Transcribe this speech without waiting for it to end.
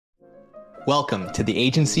Welcome to the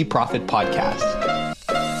Agency Profit Podcast,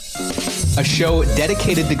 a show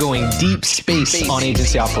dedicated to going deep space on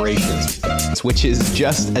agency operations, which is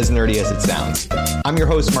just as nerdy as it sounds. I'm your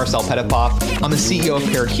host, Marcel Petitpoff. I'm the CEO of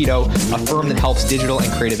Parakeeto, a firm that helps digital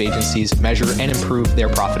and creative agencies measure and improve their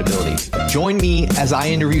profitability. Join me as I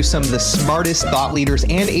interview some of the smartest thought leaders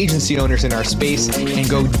and agency owners in our space and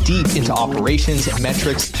go deep into operations,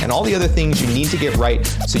 metrics, and all the other things you need to get right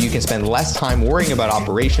so you can spend less time worrying about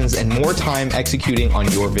operations and more time executing on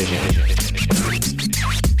your vision.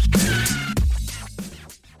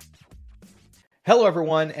 Hello,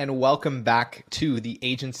 everyone, and welcome back to the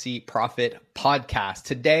Agency Profit Podcast.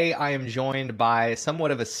 Today, I am joined by somewhat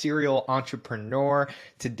of a serial entrepreneur.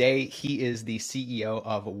 Today, he is the CEO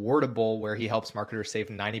of Wordable, where he helps marketers save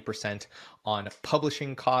 90% on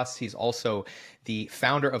publishing costs. He's also the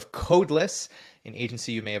founder of Codeless, an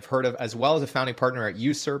agency you may have heard of, as well as a founding partner at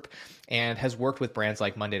Usurp, and has worked with brands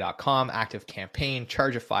like Monday.com, ActiveCampaign,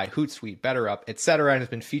 Chargify, Hootsuite, BetterUp, etc., and has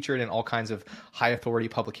been featured in all kinds of high authority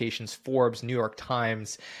publications, Forbes, New York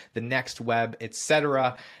Times, The Next Web,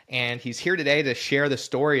 etc. And he's here today to share the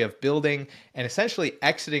story of building and essentially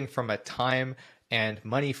exiting from a time and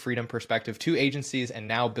money freedom perspective to agencies and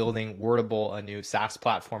now building Wordable, a new SaaS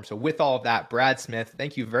platform. So with all of that, Brad Smith,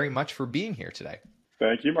 thank you very much for being here today.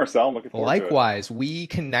 Thank you, Marcel. I'm looking forward to it. Likewise, we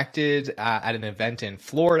connected at an event in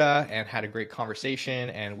Florida and had a great conversation,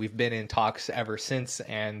 and we've been in talks ever since.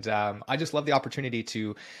 And I just love the opportunity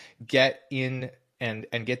to get in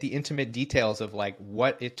and get the intimate details of like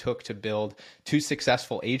what it took to build two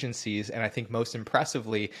successful agencies. And I think most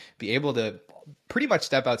impressively, be able to pretty much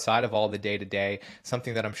step outside of all the day-to-day,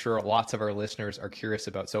 something that I'm sure lots of our listeners are curious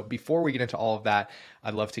about. So before we get into all of that,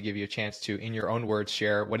 I'd love to give you a chance to, in your own words,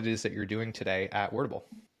 share what it is that you're doing today at Wordable.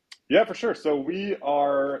 Yeah, for sure. So we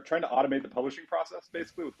are trying to automate the publishing process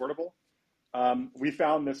basically with Wordable. We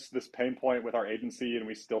found this pain point with our agency, and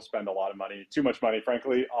we still spend a lot of money, too much money,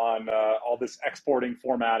 frankly, on all this exporting,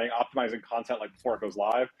 formatting, optimizing content like before it goes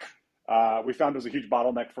live. We found it was a huge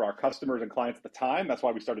bottleneck for our customers and clients at the time. That's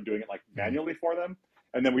why we started doing it like manually for them.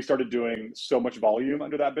 And then we started doing so much volume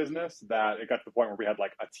under that business that it got to the point where we had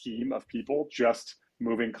like a team of people just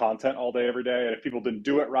moving content all day, every day. And if people didn't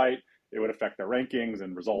do it right, it would affect their rankings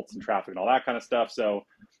and results and traffic and all that kind of stuff. So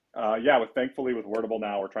thankfully with Wordable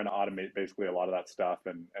now, we're trying to automate basically a lot of that stuff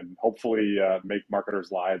and hopefully make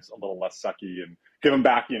marketers' lives a little less sucky and give them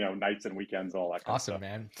back, nights and weekends and all that kind of stuff. Awesome,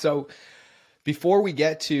 man. So before we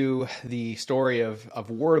get to the story of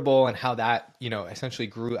Wordable and how that, essentially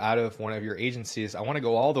grew out of one of your agencies, I want to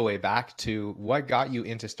go all the way back to what got you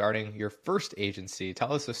into starting your first agency.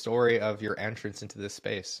 Tell us the story of your entrance into this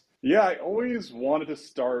space. Yeah, I always wanted to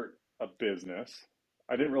start a business.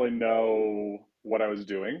 I didn't really know what I was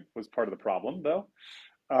doing, was part of the problem though.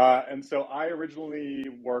 And so I originally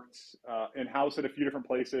worked in-house at a few different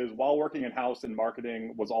places. While working in-house in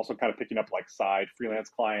marketing, was also kind of picking up like side freelance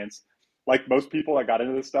clients. Like most people that got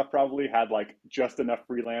into this stuff probably had like just enough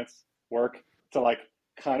freelance work to like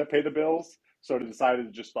kind of pay the bills. So I decided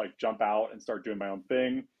to just like jump out and start doing my own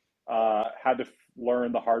thing. Had to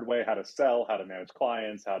learn the hard way how to sell, how to manage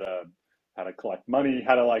clients, how to collect money,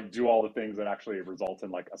 how to like do all the things that actually result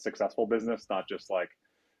in like a successful business, not just like,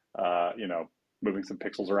 moving some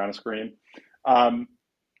pixels around a screen.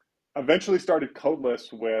 Eventually started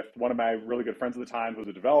Codeless with one of my really good friends at the time who was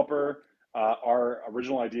a developer. Our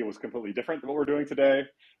original idea was completely different than what we're doing today,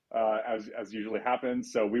 as usually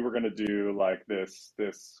happens. So we were going to do like this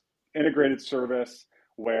integrated service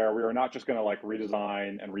where we were not just going to like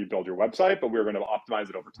redesign and rebuild your website, but we were going to optimize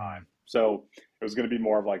it over time. So it was going to be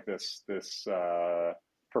more of like this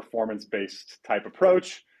performance-based type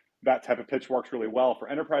approach. That type of pitch works really well for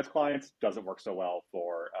enterprise clients, doesn't work so well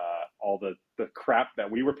for all the crap that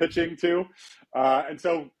we were pitching to. And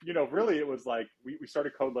so, really it was like we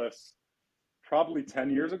started Codeless probably 10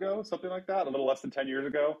 years ago, something like that, a little less than 10 years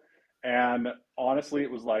ago. And honestly, it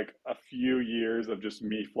was like a few years of just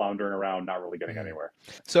me floundering around, not really getting anywhere.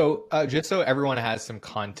 So just so everyone has some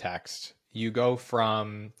context, you go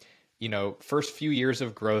from, first few years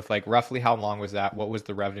of growth, like roughly how long was that? What was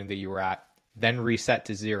the revenue that you were at? Then reset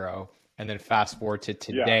to zero. And then fast forward to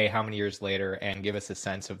today, how many years later, and give us a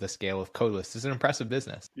sense of the scale of Codeless. This is an impressive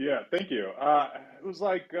business. Yeah, thank you. It was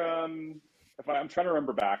like, I'm trying to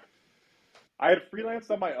remember back, I had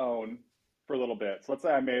freelanced on my own for a little bit. So let's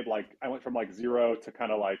say I went from like zero to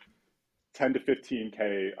kind of like 10 to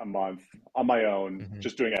 15K a month on my own,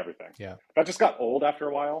 just doing everything. Yeah. That just got old after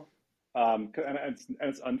a while. And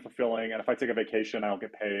it's unfulfilling. And if I take a vacation, I don't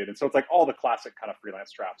get paid. And so it's like all the classic kind of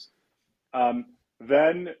freelance traps.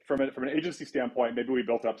 Then from an agency standpoint, maybe we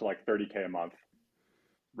built it up to like 30K a month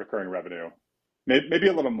recurring revenue, maybe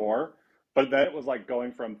a little more. but then it was like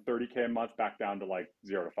going from 30K a month back down to like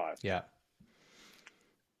 0 to 5. Yeah.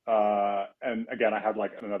 And again, I had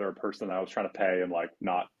like another person that I was trying to pay and like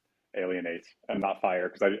not alienate and not fire,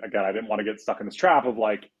 because I didn't want to get stuck in this trap of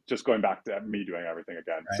like just going back to me doing everything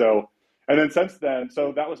again. Right. So, and then since then,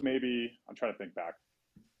 so that was maybe, I'm trying to think back.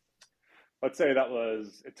 Let's say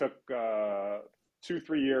it took 2-3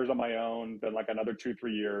 years on my own, then like another 2-3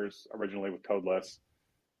 years originally with Codeless.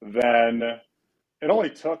 Then it only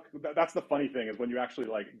took, that's the funny thing, is when you actually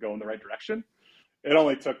like go in the right direction, it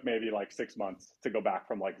only took maybe like 6 months to go back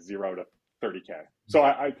from like 0 to 30K.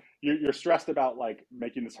 So you're stressed about like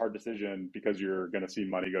making this hard decision because you're going to see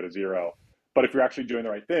money go to 0. But if you're actually doing the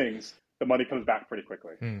right things, the money comes back pretty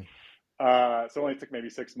quickly. So it only took maybe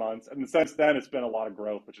 6 months. And since then, it's been a lot of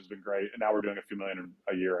growth, which has been great. And now we're doing a few million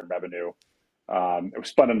a year in revenue. We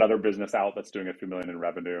spun another business out that's doing a few million in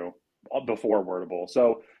revenue before Wordable.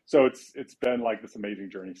 So it's been like this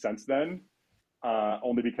amazing journey since then.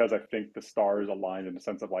 Only because I think the stars aligned in the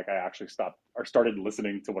sense of like I actually started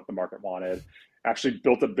listening to what the market wanted, actually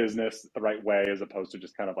built a business the right way, as opposed to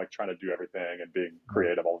just kind of like trying to do everything and being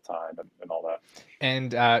creative all the time and all that.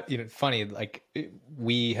 And funny, like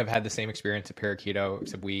we have had the same experience at Parakeeto,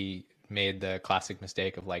 except we made the classic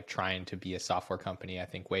mistake of like trying to be a software company, I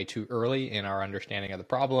think way too early in our understanding of the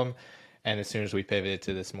problem. And as soon as we pivoted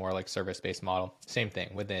to this more like service-based model, same thing,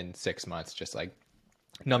 within 6 months, just like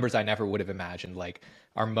numbers I never would have imagined. Like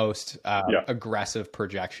our most aggressive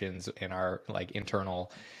projections in our like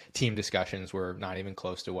internal team discussions were not even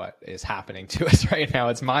close to what is happening to us right now.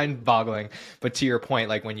 It's mind boggling. But to your point,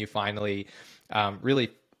 like when you finally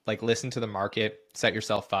really like listen to the market, set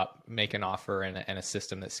yourself up, make an offer and a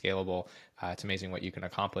system that's scalable, it's amazing what you can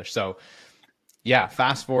accomplish. So yeah,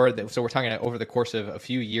 fast forward. So we're talking over the course of a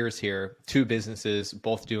few years here, 2 businesses,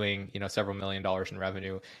 both doing, several $1 million in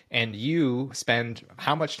revenue. And you spend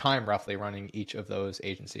how much time roughly running each of those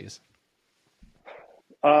agencies?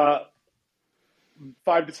 5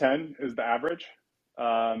 to 10 is the average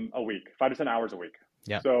a week, 5 to 10 hours a week.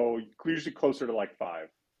 Yeah. So usually closer to like 5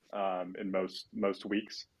 in most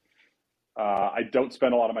weeks. I don't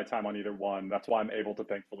spend a lot of my time on either one. That's why I'm able to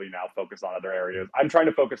thankfully now focus on other areas. I'm trying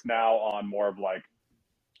to focus now on more of like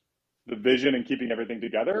the vision and keeping everything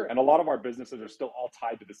together. And a lot of our businesses are still all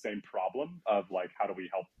tied to the same problem of like, how do we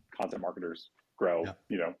help content marketers grow,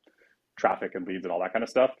 traffic and leads and all that kind of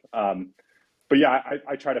stuff. But yeah,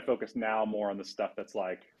 I try to focus now more on the stuff that's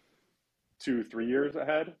like 2-3 years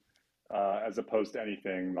ahead, as opposed to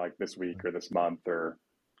anything like this week or this month or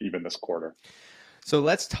even this quarter. So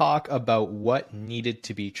let's talk about what needed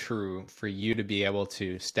to be true for you to be able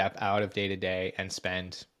to step out of day to day and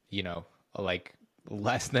spend, like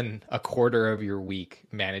less than a quarter of your week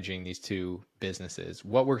managing these 2 businesses.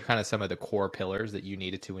 What were kind of some of the core pillars that you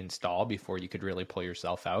needed to install before you could really pull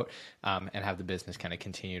yourself out and have the business kind of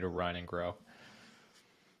continue to run and grow?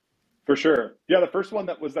 For sure. Yeah, the first one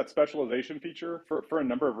that was that specialization feature for a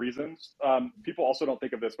number of reasons. People also don't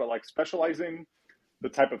think of this, but like specializing the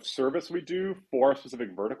type of service we do for a specific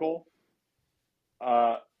vertical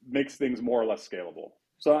makes things more or less scalable.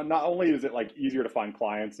 So not only is it like easier to find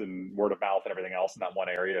clients and word of mouth and everything else in that one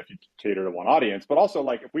area if you cater to one audience, but also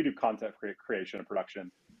like if we do content creation and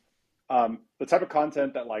production, the type of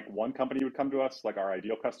content that like one company would come to us, like our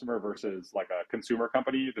ideal customer, versus like a consumer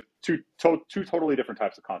company, the two totally different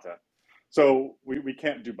types of content. So we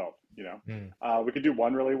can't do both, we could do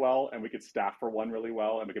one really well and we could staff for one really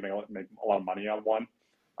well and we could make a lot of money on one.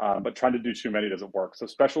 But trying to do too many doesn't work. So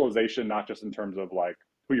specialization, not just in terms of like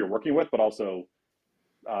who you're working with, but also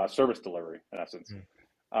service delivery in essence.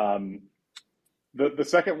 The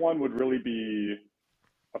second one would really be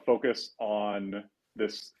a focus on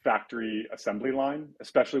this factory assembly line,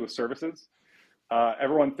 especially with services.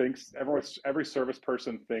 Every service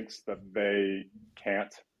person thinks that they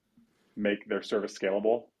can't make their service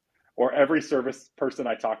scalable, or every service person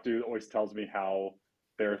I talk to always tells me how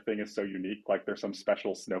their thing is so unique, like there's some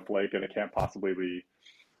special snowflake and it can't possibly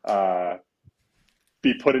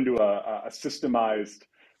be put into a systemized,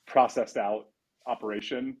 processed out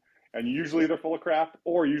operation. And usually they're full of crap,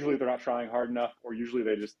 or usually they're not trying hard enough, or usually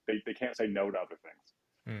they can't say no to other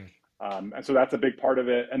things. And so that's a big part of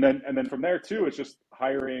it. And then from there too, it's just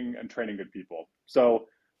hiring and training good people. So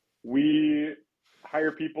we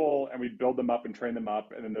hire people and we build them up and train them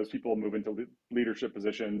up, and then those people move into leadership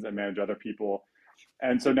positions and manage other people.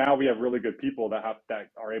 And so now we have really good people that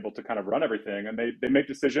are able to kind of run everything, and they make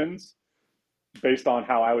decisions based on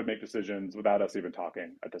how I would make decisions without us even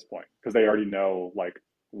talking at this point, because they already know like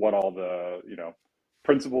what all the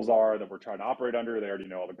principles are that we're trying to operate under. They already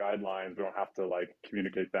know all the guidelines. We don't have to like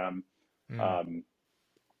communicate them.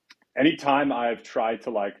 Anytime I've tried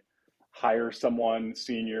to like hire someone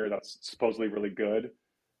senior that's supposedly really good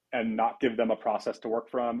and not give them a process to work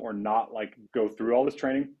from, or not like go through all this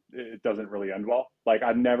training, it doesn't really end well. Like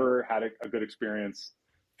I've never had a good experience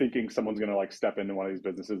thinking someone's going to like step into one of these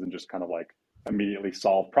businesses and just kind of like immediately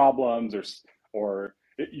solve problems, or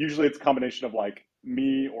usually it's a combination of like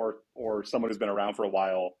me or someone who's been around for a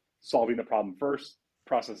while solving the problem first,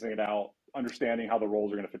 processing it out, understanding how the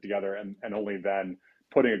roles are going to fit together, and only then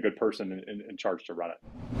putting a good person in charge to run it.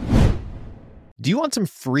 Do you want some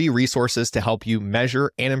free resources to help you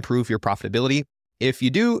measure and improve your profitability? If you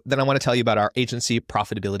do, then I want to tell you about our Agency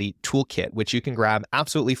Profitability Toolkit, which you can grab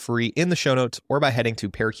absolutely free in the show notes or by heading to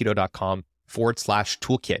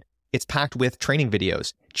parakeeto.com/toolkit. It's packed with training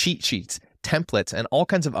videos, cheat sheets, templates, and all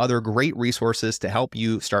kinds of other great resources to help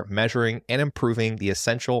you start measuring and improving the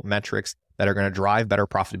essential metrics that are going to drive better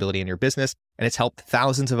profitability in your business. And it's helped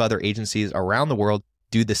thousands of other agencies around the world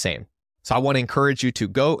do the same. So I want to encourage you to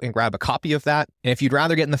go and grab a copy of that. And if you'd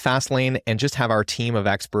rather get in the fast lane and just have our team of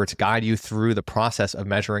experts guide you through the process of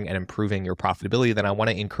measuring and improving your profitability, then I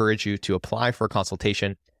want to encourage you to apply for a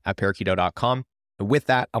consultation at parakeeto.com. And with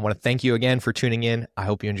that, I want to thank you again for tuning in. I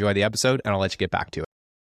hope you enjoy the episode, and I'll let you get back to it.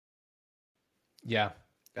 Yeah,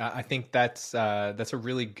 I think that's a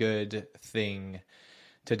really good thing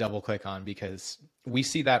to double click on, because we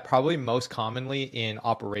see that probably most commonly in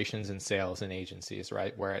operations and sales and agencies,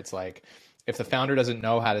 right? Where it's like, if the founder doesn't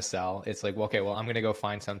know how to sell, it's like, well, okay, well, I'm going to go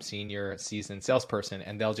find some senior seasoned salesperson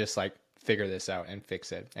and they'll just like figure this out and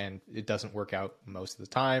fix it. And it doesn't work out most of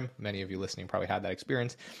the time. Many of you listening probably had that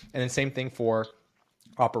experience. And then same thing for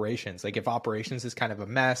operations. Like if operations is kind of a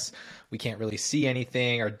mess, we can't really see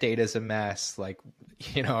anything, our data's a mess, like,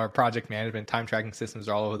 our project management, time tracking systems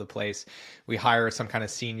are all over the place. We hire some kind of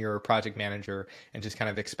senior project manager and just kind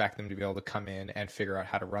of expect them to be able to come in and figure out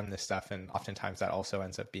how to run this stuff. And oftentimes that also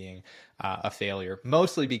ends up being a failure,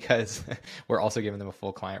 mostly because we're also giving them a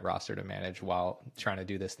full client roster to manage while trying to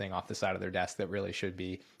do this thing off the side of their desk that really should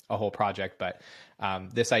be a whole project. But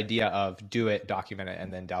this idea of do it, document it,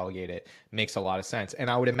 and then delegate it makes a lot of sense. And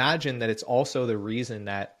I would imagine that it's also the reason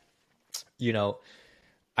that,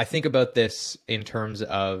 I think about this in terms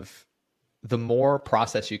of the more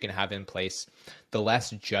process you can have in place, the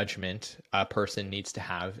less judgment a person needs to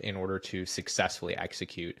have in order to successfully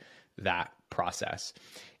execute that process.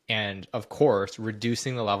 And of course,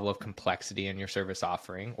 reducing the level of complexity in your service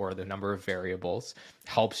offering or the number of variables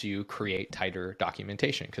helps you create tighter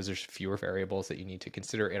documentation because there's fewer variables that you need to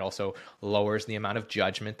consider. It also lowers the amount of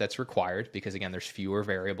judgment that's required because, again, there's fewer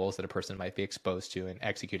variables that a person might be exposed to in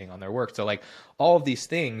executing on their work. So like all of these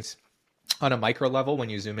things on a micro level, when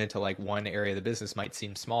you zoom into like one area of the business, might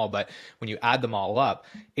seem small, but when you add them all up,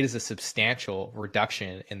 it is a substantial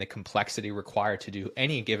reduction in the complexity required to do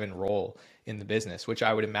any given role in the business, which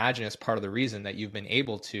I would imagine is part of the reason that you've been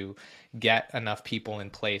able to get enough people in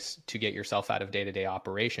place to get yourself out of day-to-day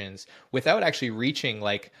operations without actually reaching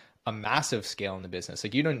like a massive scale in the business.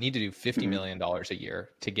 Like you don't need to do $50 million a year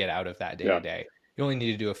to get out of that day-to-day. You only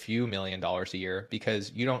need to do a few $1,000,000 a year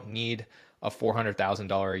because you don't need a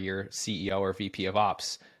 $400,000 a year CEO or VP of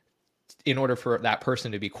ops in order for that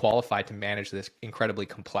person to be qualified to manage this incredibly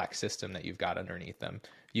complex system that you've got underneath them.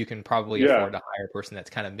 You can probably afford to hire a person that's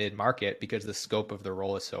kind of mid-market because the scope of the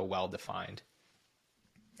role is so well defined.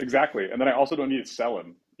 Exactly. And then I also don't need to sell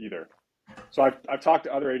them either. So I've talked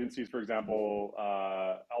to other agencies, for example,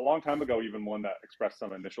 a long time ago, even one that expressed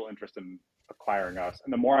some initial interest in acquiring us.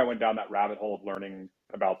 And the more I went down that rabbit hole of learning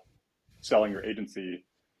about selling your agency,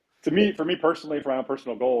 for me personally, for my own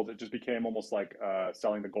personal goals, it just became almost like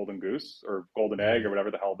selling the golden goose or golden egg or whatever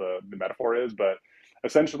the hell the metaphor is. But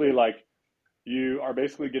essentially, like you are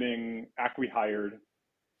basically getting acqui-hired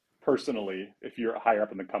personally, if you're higher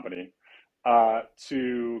up in the company,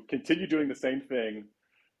 to continue doing the same thing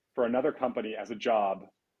for another company as a job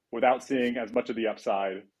without seeing as much of the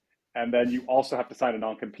upside. And then you also have to sign a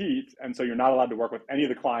non-compete. And so you're not allowed to work with any of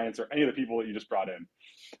the clients or any of the people that you just brought in.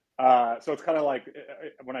 So it's kind of like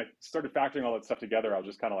when I started factoring all that stuff together, I was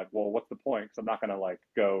just kind of like, well, what's the point? Because I'm not going to like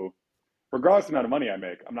go, regardless of the amount of money I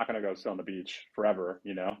make, I'm not going to go sit on the beach forever,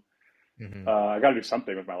 Mm-hmm. I got to do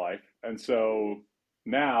something with my life. And so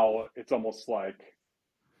now it's almost like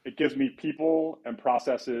it gives me people and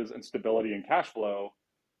processes and stability and cash flow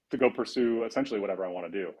to go pursue essentially whatever I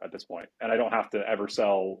want to do at this point. And I don't have to ever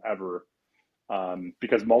sell ever.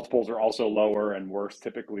 Because multiples are also lower and worse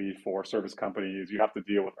typically for service companies. You have to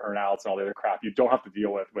deal with earnouts and all the other crap you don't have to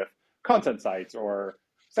deal with content sites or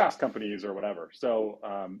SaaS companies or whatever. So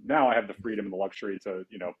now I have the freedom and the luxury to,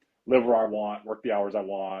 live where I want, work the hours I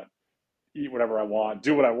want, eat whatever I want,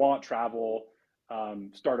 do what I want, travel.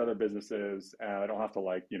 start other businesses, and I don't have to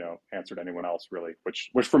like, answer to anyone else really,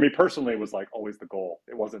 which for me personally was like always the goal.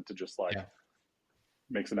 It wasn't to just like Yeah.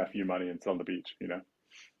 make some FU money and sit on the beach.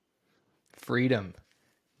 Freedom,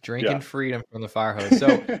 drinking Yeah. freedom from the fire hose.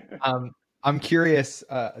 So, I'm curious.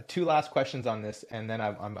 Two last questions on this, and then I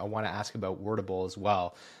want to ask about Wordable as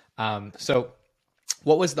well. So,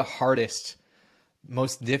 what was the hardest,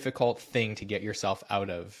 most difficult thing to get yourself out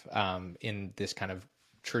of in this kind of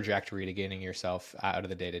trajectory to getting yourself out of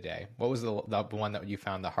the day to day? What was the one that you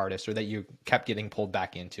found the hardest, or that you kept getting pulled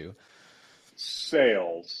back into?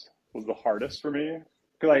 Sales was the hardest for me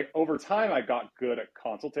because like over time I got good at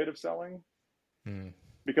consultative selling Hmm.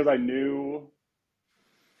 because I knew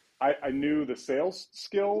the sales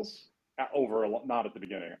skills not at the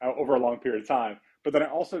beginning, over a long period of time. But then I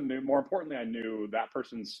also knew, more importantly, I knew that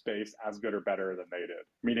person's space as good or better than they did,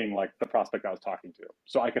 meaning like the prospect I was talking to.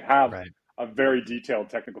 So I could have Right. a very detailed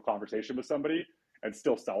technical conversation with somebody and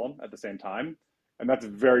still sell them at the same time. And that's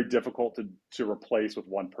very difficult to replace with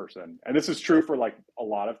one person. And this is true for like a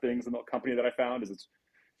lot of things in the company that I found is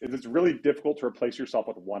it's really difficult to replace yourself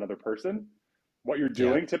with one other person. What you're Yeah.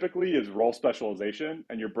 doing typically is role specialization,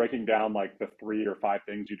 and you're breaking down like the 3 or 5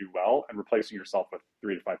 things you do well and replacing yourself with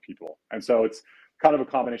 3 to 5 people. And so it's kind of a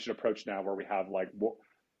combination approach now where we have like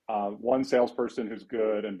one salesperson who's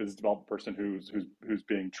good and business development person who's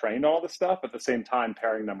being trained on all this stuff, at the same time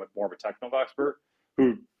pairing them with more of a technical expert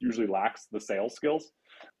who usually lacks the sales skills,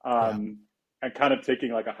 Yeah. and kind of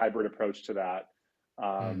taking like a hybrid approach to that.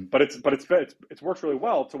 Hmm. But it's worked really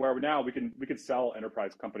well to where now we could sell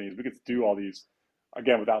enterprise companies. We could do all these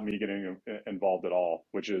again without me getting involved at all,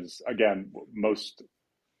 which is again most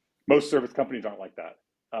service companies aren't like that.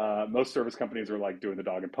 Most service companies are like doing the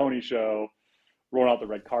dog and pony show, rolling out the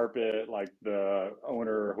red carpet, like the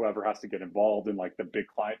owner or whoever has to get involved in like the big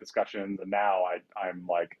client discussions. And now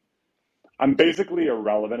I'm basically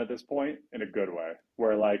irrelevant at this point in a good way,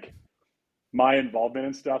 where like my involvement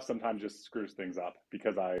in stuff sometimes just screws things up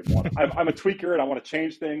because I'm a tweaker and I want to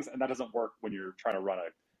change things, and that doesn't work when you're trying to run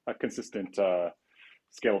a consistent,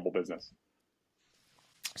 scalable business.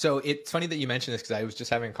 So it's funny that you mentioned this, because I was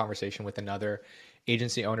just having a conversation with another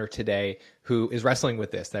agency owner today who is wrestling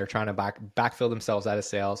with this. They're trying to backfill themselves out of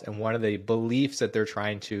sales. And one of the beliefs that they're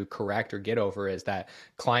trying to correct or get over is that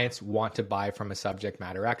clients want to buy from a subject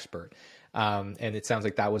matter expert. And it sounds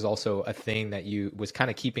like that was also a thing that was kind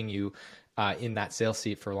of keeping you in that sales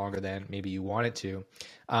seat for longer than maybe you wanted to.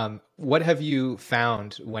 What have you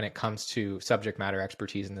found when it comes to subject matter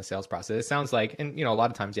expertise in the sales process? It sounds like, and a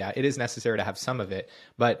lot of times, yeah, it is necessary to have some of it,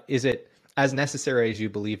 but is it as necessary as you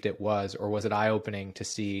believed it was, or was it eye-opening to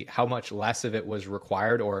see how much less of it was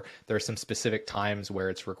required, or there are some specific times where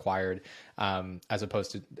it's required, as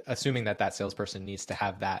opposed to assuming that salesperson needs to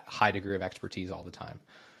have that high degree of expertise all the time?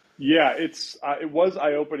 Yeah, it was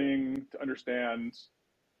eye opening to understand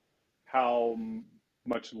how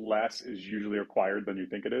much less is usually required than you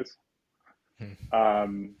think it is.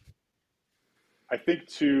 Hmm. I think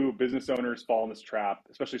too, business owners fall in this trap,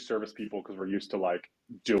 especially service people, because we're used to like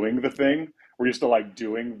doing the thing. We're used to like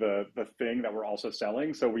doing the thing that we're also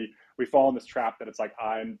selling. So we fall in this trap that it's like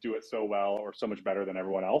I do it so well or so much better than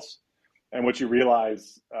everyone else. And what you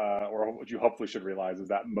realize, or what you hopefully should realize, is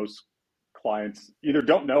that most clients either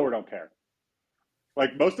don't know or don't care.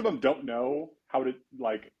 Like most of them don't know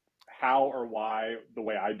how or why the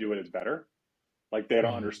way I do it is better. Like they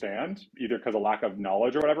don't Hmm. understand either because of lack of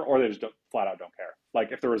knowledge or whatever, or they just flat out don't care.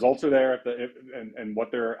 Like if the results are there, and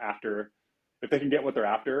what they're after, if they can get what they're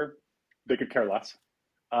after, they could care less.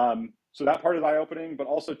 So that part is eye opening, but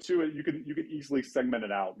also too, you could easily segment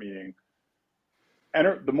it out. Meaning,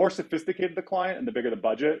 the more sophisticated the client and the bigger the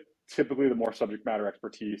budget, typically the more subject matter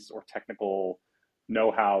expertise or technical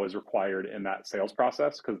know how is required in that sales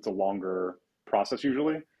process because it's a longer process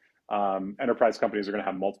usually. Enterprise companies are going to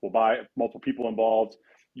have multiple people involved.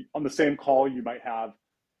 On the same call, you might have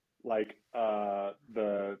like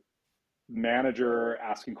the manager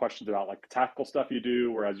asking questions about like the tactical stuff you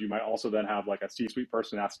do, whereas you might also then have like a C-suite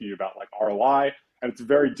person asking you about like ROI, and it's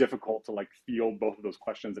very difficult to like field both of those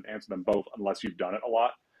questions and answer them both unless you've done it a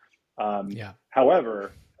lot. Yeah.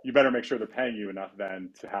 However, you better make sure they're paying you enough then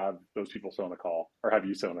to have those people sit on the call or have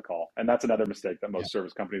you sit on the call. And that's another mistake that Yeah. most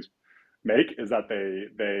service companies make, is that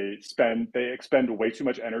they expend way too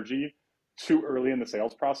much energy too early in the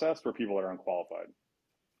sales process for people that are unqualified.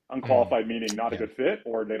 Mm. Unqualified meaning not a Yeah. good fit,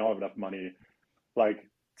 or they don't have enough money like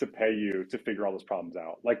to pay you to figure all those problems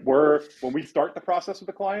out. Like when we start the process with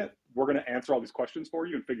the client, we're going to answer all these questions for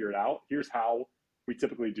you and figure it out. Here's how we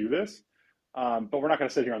typically do this. But we're not going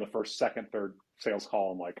to sit here on the first, second, third sales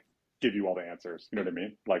call and like give you all the answers. You know what I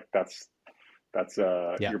mean? Like that's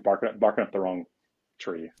Yeah. you're barking up the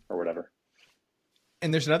tree or whatever.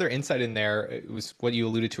 And there's another insight in there. It was what you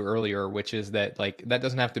alluded to earlier, which is that like that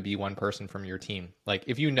doesn't have to be one person from your team. Like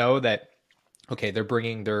if you know that, okay, they're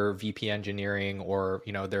bringing their VP engineering or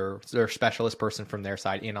their specialist person from their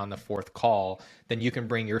side in on the fourth call, then you can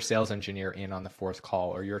bring your sales engineer in on the fourth call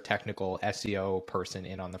or your technical SEO person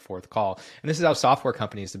in on the fourth call. And this is how software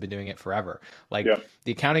companies have been doing it forever. Like Yep.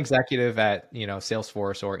 the account executive at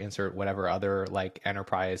Salesforce or insert whatever other like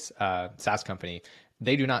enterprise SaaS company,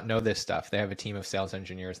 they do not know this stuff. They have a team of sales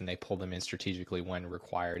engineers and they pull them in strategically when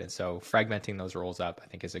required. And so fragmenting those roles up, I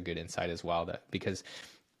think, is a good insight as well. That because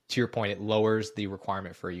to your point, it lowers the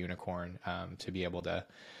requirement for a unicorn to be able to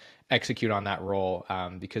execute on that role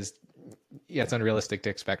because it's unrealistic to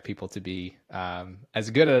expect people to be as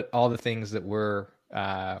good at all the things that we're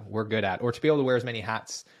good at, or to be able to wear as many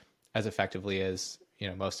hats as effectively as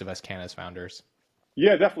most of us can as founders.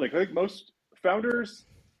 Yeah, definitely. I think most founders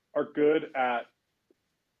are good at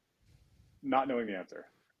not knowing the answer.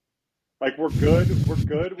 Like we're good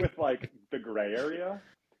with like the gray area.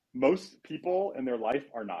 Most people in their life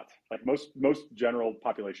are not. Like most general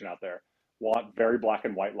population out there want very black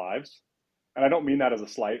and white lives. And I don't mean that as a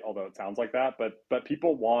slight, although it sounds like that, but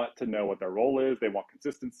people want to know what their role is. They want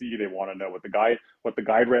consistency. They want to know what the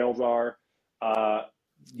guide rails are.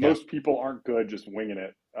 Most people aren't good just winging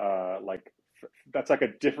it. That's like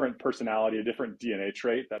a different personality, a different DNA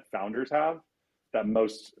trait that founders have that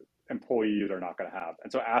most employees are not going to have.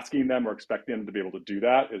 And so asking them or expecting them to be able to do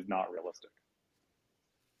that is not realistic.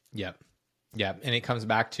 Yeah. Yeah. And it comes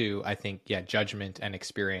back to, I think, judgment and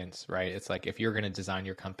experience, right? It's like if you're going to design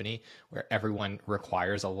your company where everyone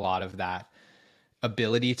requires a lot of that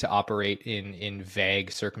ability to operate in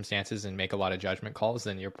vague circumstances and make a lot of judgment calls,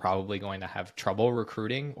 then you're probably going to have trouble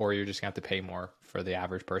recruiting, or you're just going to have to pay more for the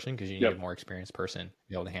average person because you need a more experienced person to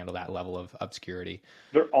be able to handle that level of obscurity.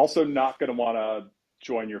 They're also not going to want to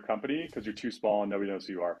join your company because you're too small and nobody knows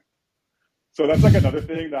who you are. So that's like another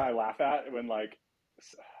thing that I laugh at when like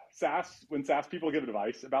when SaaS people give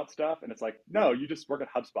advice about stuff and it's like, no, you just work at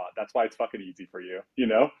HubSpot. That's why it's fucking easy for you.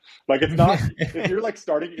 Like it's not, if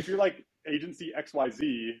you're like agency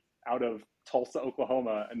XYZ out of Tulsa,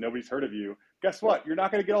 Oklahoma, and nobody's heard of you, guess what? You're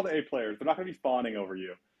not going to get all the A players. They're not going to be fawning over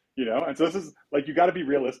you, And so this is like, you got to be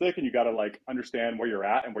realistic and you got to like understand where you're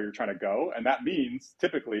at and where you're trying to go. And that means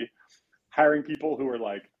typically hiring people who are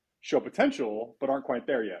like, show potential but aren't quite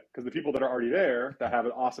there yet, because the people that are already there that have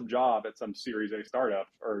an awesome job at some Series A startup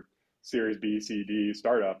or Series B, C, D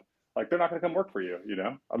startup, like they're not going to come work for you,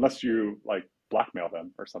 unless you like blackmail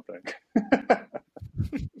them or something.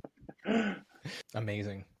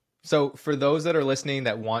 Amazing. So for those that are listening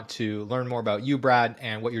that want to learn more about you, Brad,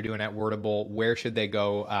 and what you're doing at Wordable, where should they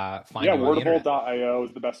go find you on the internet? Wordable.io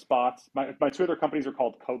is the best spot. My two other companies are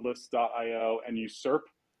called Codeless.io and Usurp,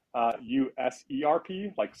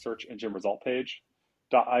 USERP, like search engine result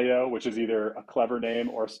page.io, which is either a clever name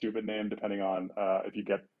or a stupid name, depending on if you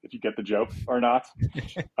get the joke or not.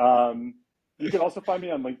 You can also find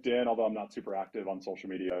me on LinkedIn, although I'm not super active on social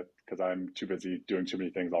media because I'm too busy doing too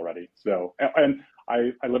many things already. So, and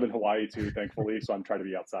I live in Hawaii too, thankfully, so I'm trying to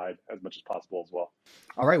be outside as much as possible as well.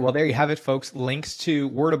 All right. Well, there you have it, folks. Links to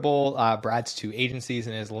Wordable, Brad's two agencies,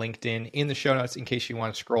 and his LinkedIn in the show notes in case you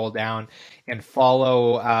want to scroll down and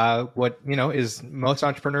follow what, is most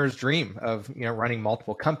entrepreneurs' dream of, running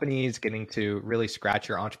multiple companies, getting to really scratch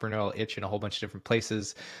your entrepreneurial itch in a whole bunch of different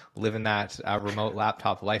places, living that remote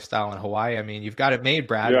laptop lifestyle in Hawaii. I mean, you've got it made,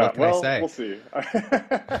 Brad. Yeah, what can I say? We'll see.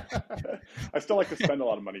 I still like to spend a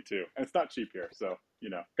lot of money too, and it's not cheap here. So,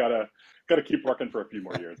 gotta keep working for a few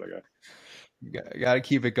more years, I guess. Got to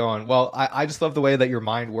keep it going. Well, I just love the way that your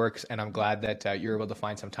mind works, and I'm glad that you're able to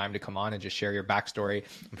find some time to come on and just share your backstory.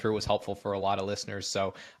 I'm sure it was helpful for a lot of listeners.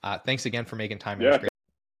 So thanks again for making time. Yeah.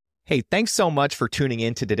 Hey, thanks so much for tuning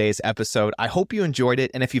in to today's episode. I hope you enjoyed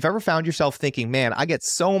it. And if you've ever found yourself thinking, man, I get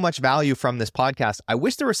so much value from this podcast, I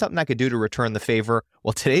wish there was something I could do to return the favor.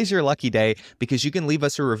 Well, today's your lucky day because you can leave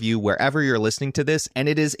us a review wherever you're listening to this, and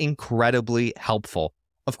it is incredibly helpful.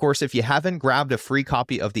 Of course, if you haven't grabbed a free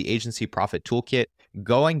copy of the Agency Profit Toolkit,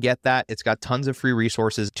 go and get that. It's got tons of free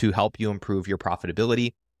resources to help you improve your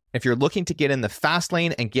profitability. If you're looking to get in the fast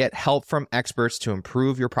lane and get help from experts to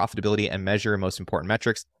improve your profitability and measure your most important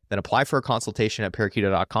metrics, then apply for a consultation at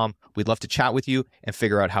Parakeeto.com. We'd love to chat with you and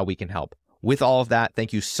figure out how we can help. With all of that,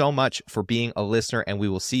 thank you so much for being a listener, and we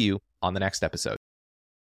will see you on the next episode.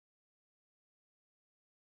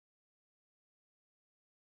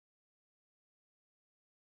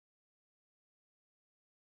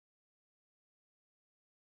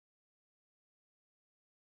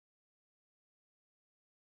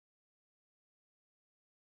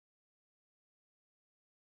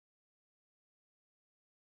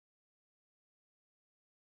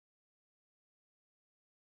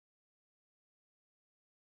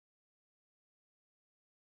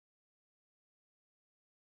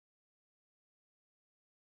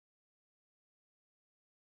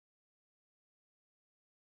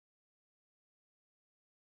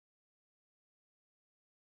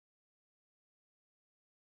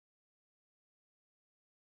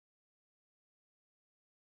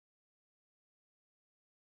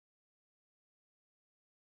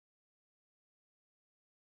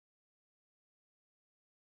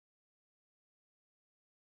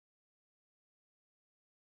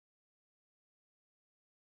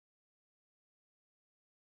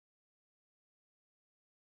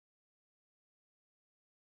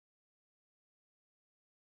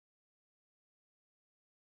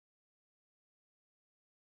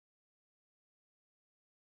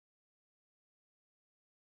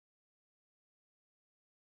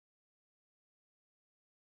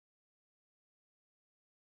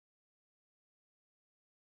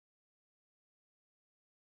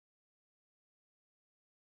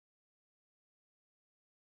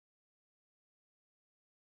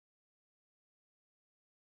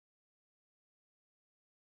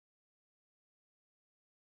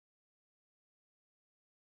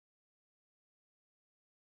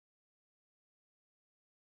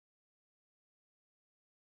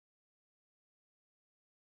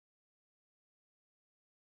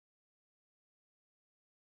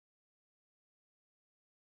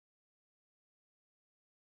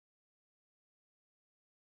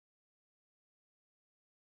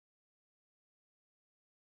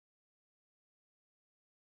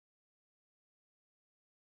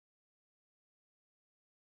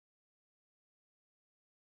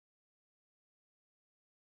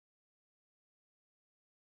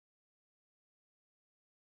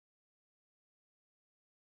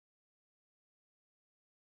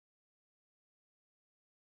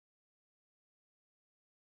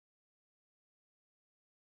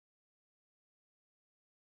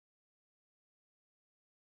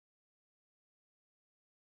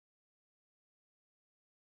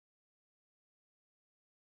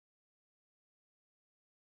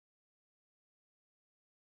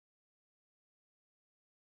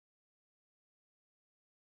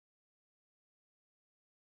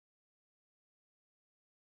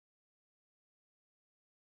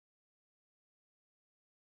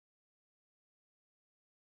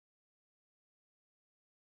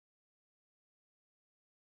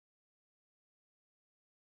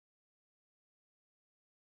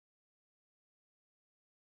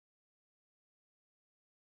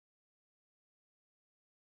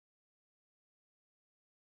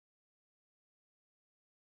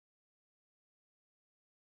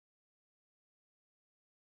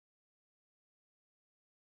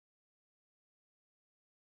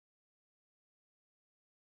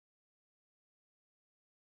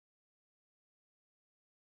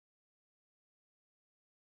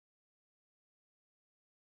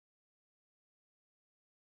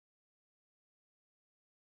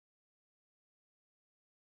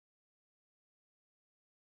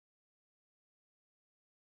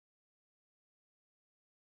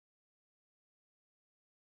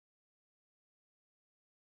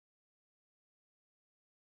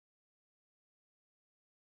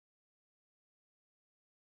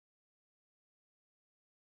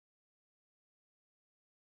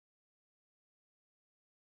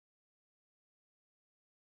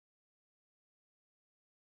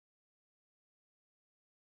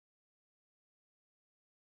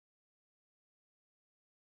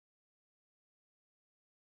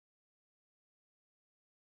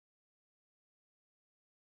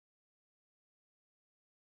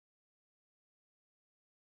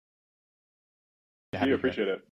 have you. you here. Appreciate it.